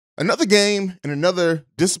Another game and another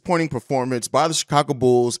disappointing performance by the Chicago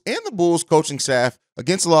Bulls and the Bulls coaching staff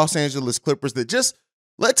against the Los Angeles Clippers that just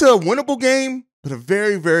led to a winnable game, but a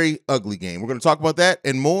very, very ugly game. We're going to talk about that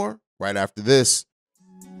and more right after this.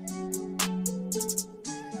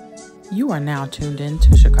 You are now tuned in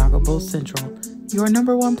to Chicago Bulls Central, your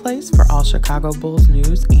number one place for all Chicago Bulls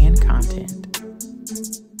news and content.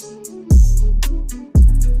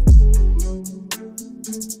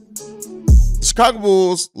 The Chicago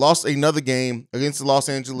Bulls lost another game against the Los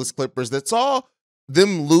Angeles Clippers that saw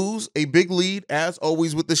them lose a big lead, as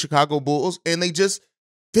always with the Chicago Bulls, and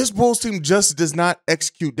this Bulls team just does not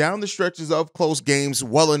execute down the stretches of close games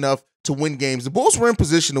well enough to win games. The Bulls were in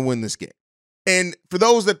position to win this game. And for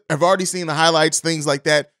those that have already seen the highlights, things like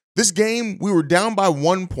that, this game, we were down by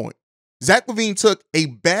 1 point. Zach LaVine took a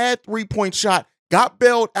bad three-point shot, got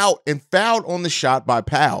bailed out and fouled on the shot by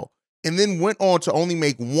Powell, and then went on to only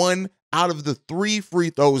make one out of the 3 free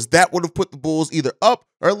throws. That would have put the Bulls either up,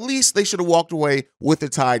 or at least they should have walked away with a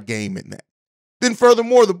tied game in that. Then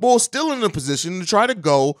furthermore, the Bulls still in a position to try to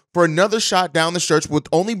go for another shot down the stretch with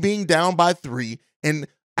only being down by 3, and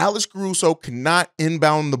Alex Caruso cannot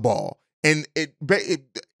inbound the ball. And it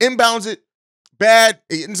inbounds it bad.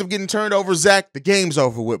 It ends up getting turned over. Zach, the game's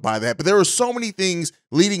over with by that. But there were so many things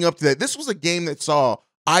leading up to that. This was a game that saw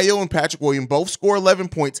Ayo and Patrick Williams both score 11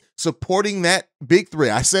 points, supporting that big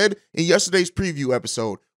three. I said in yesterday's preview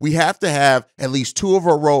episode, we have to have at least 2 of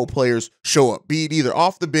our role players show up, be it either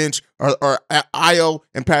off the bench or Ayo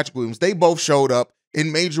and Patrick Williams. They both showed up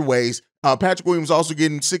in major ways. Patrick Williams also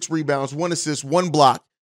getting 6 rebounds, 1 assist, 1 block.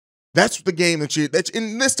 That's the game that's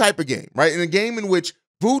in this type of game, right? In a game in which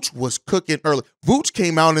Vooch was cooking early. Vooch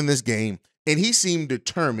came out in this game and he seemed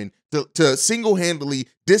determined to single-handedly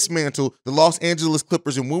dismantle the Los Angeles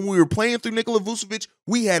Clippers. And when we were playing through Nikola Vucevic,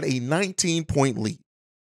 we had a 19-point lead.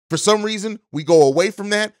 For some reason, we go away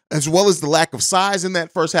from that, as well as the lack of size in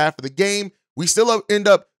that first half of the game. We still end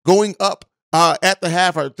up going up at the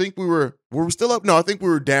half. I think were we still up? No, I think we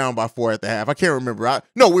were down by 4 at the half. I can't remember.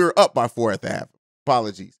 No, we were up by 4 at the half.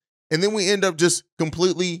 Apologies. And then we end up just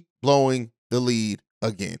completely blowing the lead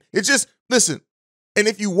again. It's just, listen, and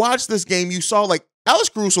if you watch this game, you saw like Alex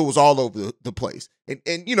Caruso was all over the place.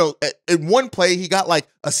 And you know, in one play, he got like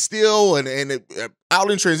a steal and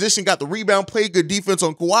out in transition, got the rebound, played good defense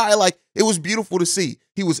on Kawhi. Like, it was beautiful to see.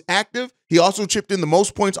 He was active. He also chipped in the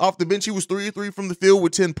most points off the bench. He was 3-3 from the field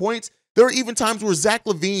with 10 points. There were even times where Zach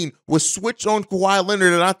LaVine was switched on Kawhi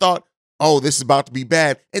Leonard, and I thought, oh, this is about to be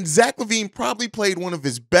bad. And Zach LaVine probably played one of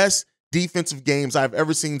his best defensive games I've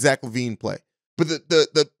ever seen Zach LaVine play. But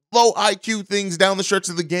the low IQ things down the stretch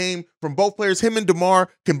of the game from both players, him and DeMar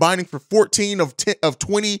combining for 14 of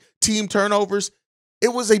 20 team turnovers, it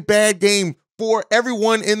was a bad game for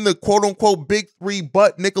everyone in the quote-unquote big three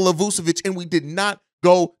but Nikola Vucevic, and we did not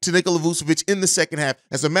go to Nikola Vucevic in the second half.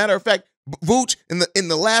 As a matter of fact, Vooch in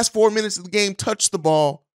the last 4 minutes of the game touched the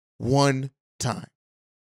ball 1 time.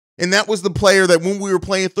 And that was the player that when we were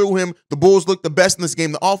playing through him, the Bulls looked the best in this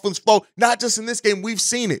game. The offense flowed, not just in this game, we've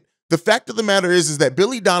seen it. The fact of the matter is that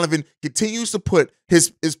Billy Donovan continues to put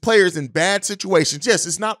his players in bad situations. Yes,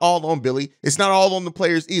 it's not all on Billy. It's not all on the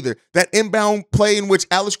players either. That inbound play in which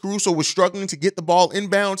Alex Caruso was struggling to get the ball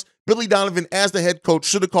inbounds, Billy Donovan, as the head coach,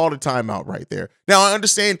 should have called a timeout right there. Now, I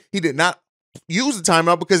understand he did not use the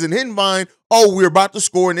timeout because in his mind, oh, we're about to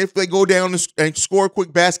score, and if they go down and score a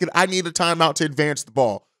quick basket, I need a timeout to advance the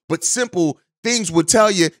ball. But simple things would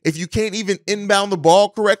tell you if you can't even inbound the ball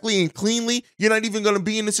correctly and cleanly, you're not even going to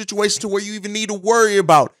be in a situation to where you even need to worry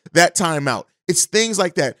about that timeout. It's things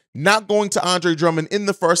like that. Not going to Andre Drummond in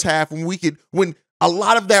the first half when a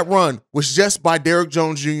lot of that run was just by Derrick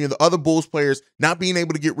Jones Jr., the other Bulls players not being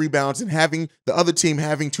able to get rebounds and having the other team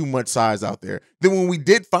having too much size out there. Then when we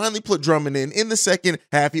did finally put Drummond in the second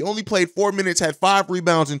half, he only played 4 minutes, had 5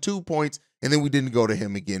 rebounds and 2 points, and then we didn't go to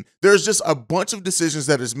him again. There's just a bunch of decisions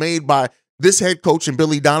that is made by this head coach and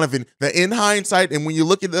Billy Donovan that in hindsight, and when you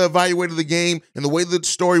look at the evaluate of the game and the way the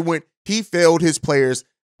story went, he failed his players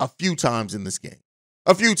a few times in this game.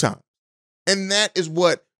 A few times. And that is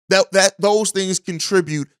what those things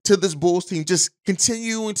contribute to this Bulls team just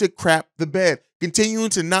continuing to crap the bed, continuing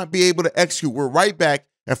to not be able to execute. We're right back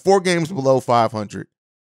at 4 games below 500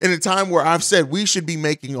 in a time where I've said we should be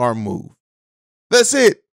making our move. That's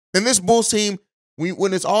it. And this Bulls team,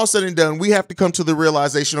 when it's all said and done, we have to come to the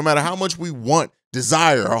realization, no matter how much we want,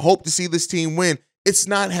 desire, or hope to see this team win, it's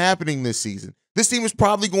not happening this season. This team is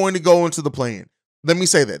probably going to go into the play-in. Let me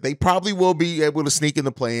say that. They probably will be able to sneak in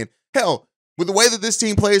the play-in. Hell, with the way that this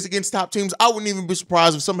team plays against top teams, I wouldn't even be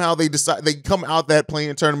surprised if somehow they decide they come out that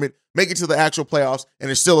play-in tournament, make it to the actual playoffs,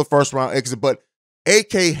 and it's still a first-round exit. But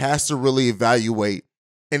AK has to really evaluate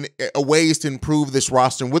and ways to improve this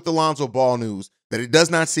roster. And with the Lonzo Ball news, that it does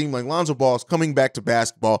not seem like Lonzo Ball is coming back to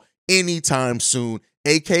basketball anytime soon.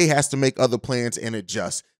 AK has to make other plans and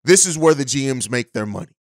adjust. This is where the GMs make their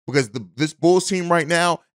money, because this Bulls team right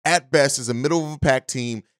now, at best, is a middle of a pack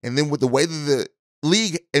team. And then with the way that the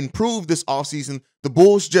league improved this offseason, the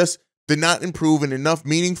Bulls just did not improve in enough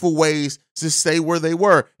meaningful ways to stay where they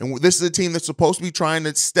were. And this is a team that's supposed to be trying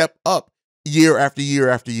to step up year after year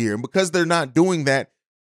after year. And because they're not doing that,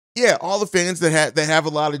 yeah, all the fans that have a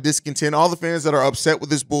lot of discontent, all the fans that are upset with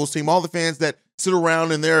this Bulls team, all the fans that sit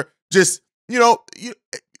around and they're just,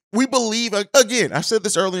 we believe, again, I said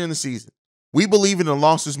this earlier in the season, we believe in the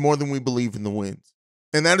losses more than we believe in the wins.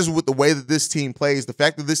 And that is with the way that this team plays. The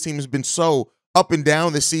fact that this team has been so up and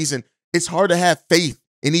down this season, it's hard to have faith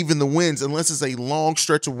in even the wins unless it's a long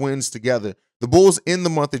stretch of wins together. The Bulls in the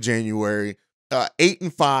month of January,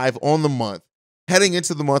 8-5 on the month, heading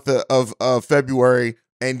into the month of February.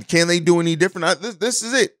 And can they do any different? This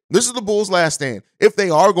is it. This is the Bulls' last stand. If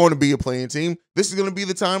they are going to be a playing team, this is going to be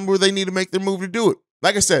the time where they need to make their move to do it.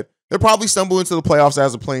 Like I said, they'll probably stumble into the playoffs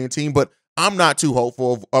as a playing team, but I'm not too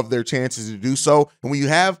hopeful of their chances to do so. And when you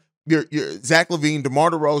have your Zach LaVine,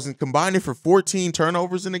 DeMar DeRozan combining for 14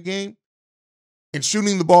 turnovers in a game and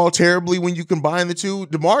shooting the ball terribly when you combine the two,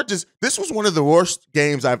 this was one of the worst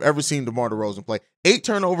games I've ever seen DeMar DeRozan play. 8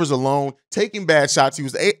 turnovers alone, taking bad shots. He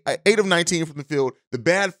was 8 of 19 from the field. The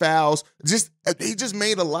bad fouls, he just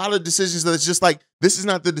made a lot of decisions that it's just like, this is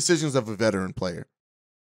not the decisions of a veteran player.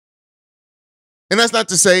 And that's not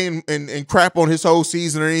to say and crap on his whole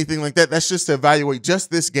season or anything like that. That's just to evaluate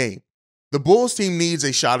just this game. The Bulls team needs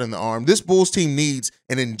a shot in the arm. This Bulls team needs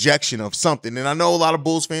an injection of something. And I know a lot of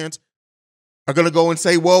Bulls fans are going to go and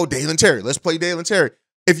say, well, Dalen Terry, let's play Dalen Terry.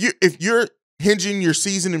 If you're hinging your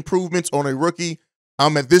season improvements on a rookie,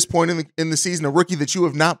 at this point in the season, a rookie that you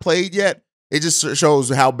have not played yet, it just shows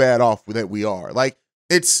how bad off that we are. Like,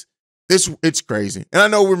 it's crazy. And I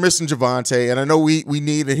know we're missing Javonte, and I know we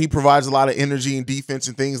need, and he provides a lot of energy and defense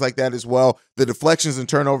and things like that as well. The deflections and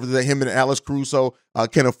turnovers that him and Alex Caruso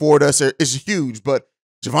can afford us is huge, but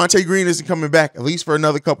Javonte Green isn't coming back, at least for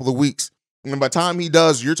another couple of weeks. And by the time he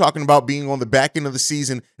does, you're talking about being on the back end of the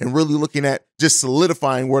season and really looking at just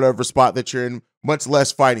solidifying whatever spot that you're in, much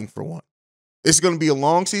less fighting for one. It's going to be a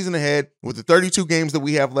long season ahead with the 32 games that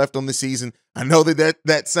we have left on the season. I know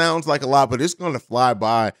that sounds like a lot, but it's going to fly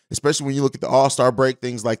by, especially when you look at the All-Star break,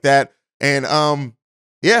 things like that. And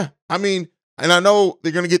yeah, I mean, and I know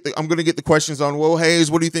I'm going to get the questions on, well, Haize,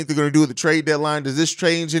 what do you think they're going to do with the trade deadline? Does this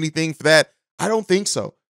change anything for that? I don't think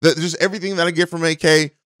so. Just everything that I get from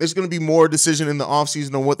AK, there's going to be more decision in the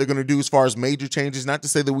offseason on what they're going to do as far as major changes. Not to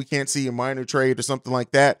say that we can't see a minor trade or something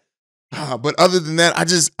like that. But other than that,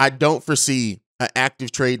 I don't foresee an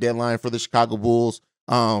active trade deadline for the Chicago Bulls.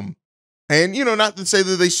 And, not to say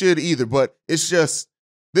that they should either, but it's just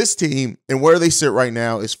this team and where they sit right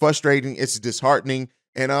now is frustrating. It's disheartening.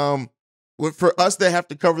 And for us that have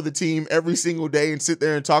to cover the team every single day and sit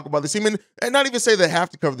there and talk about this team, and not even say they have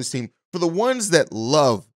to cover this team, for the ones that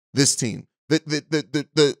love this team,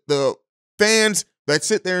 the fans that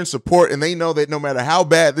sit there and support, and they know that no matter how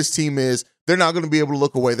bad this team is, they're not going to be able to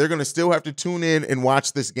look away. They're going to still have to tune in and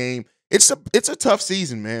watch this game. It's a tough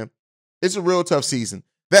season, man. It's a real tough season.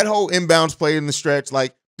 That whole inbounds play in the stretch,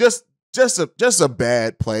 like just a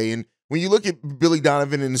bad play. And when you look at Billy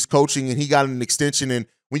Donovan and his coaching, and he got an extension, and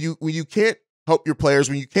when you can't help your players,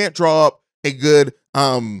 when you can't draw up a good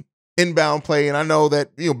inbound play, and I know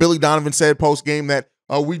that Billy Donovan said post game that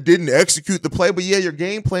we didn't execute the play, but yeah, your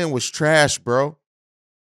game plan was trash, bro.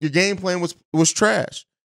 Your game plan was trash.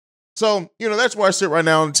 So, that's where I sit right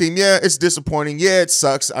now on the team. Yeah, it's disappointing. Yeah, it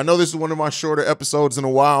sucks. I know this is one of my shorter episodes in a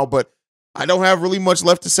while, but I don't have really much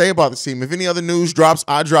left to say about this team. If any other news drops,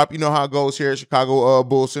 I drop. You know how it goes here at Chicago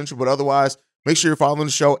Bulls Central. But otherwise, make sure you're following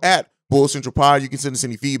the show at Bulls Central Pod. You can send us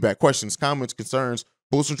any feedback, questions, comments, concerns,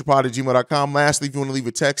 bullscentralpod@gmail.com. Lastly, if you want to leave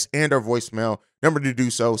a text and our voicemail, number to do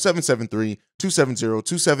so,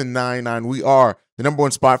 773-270-2799. We are the number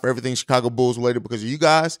one spot for everything Chicago Bulls related because of you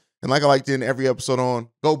guys. And like I like to end every episode on,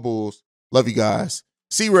 go Bulls. Love you guys.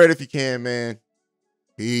 See red if you can, man.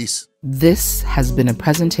 Peace. This has been a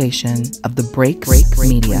presentation of the Break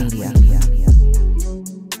Media.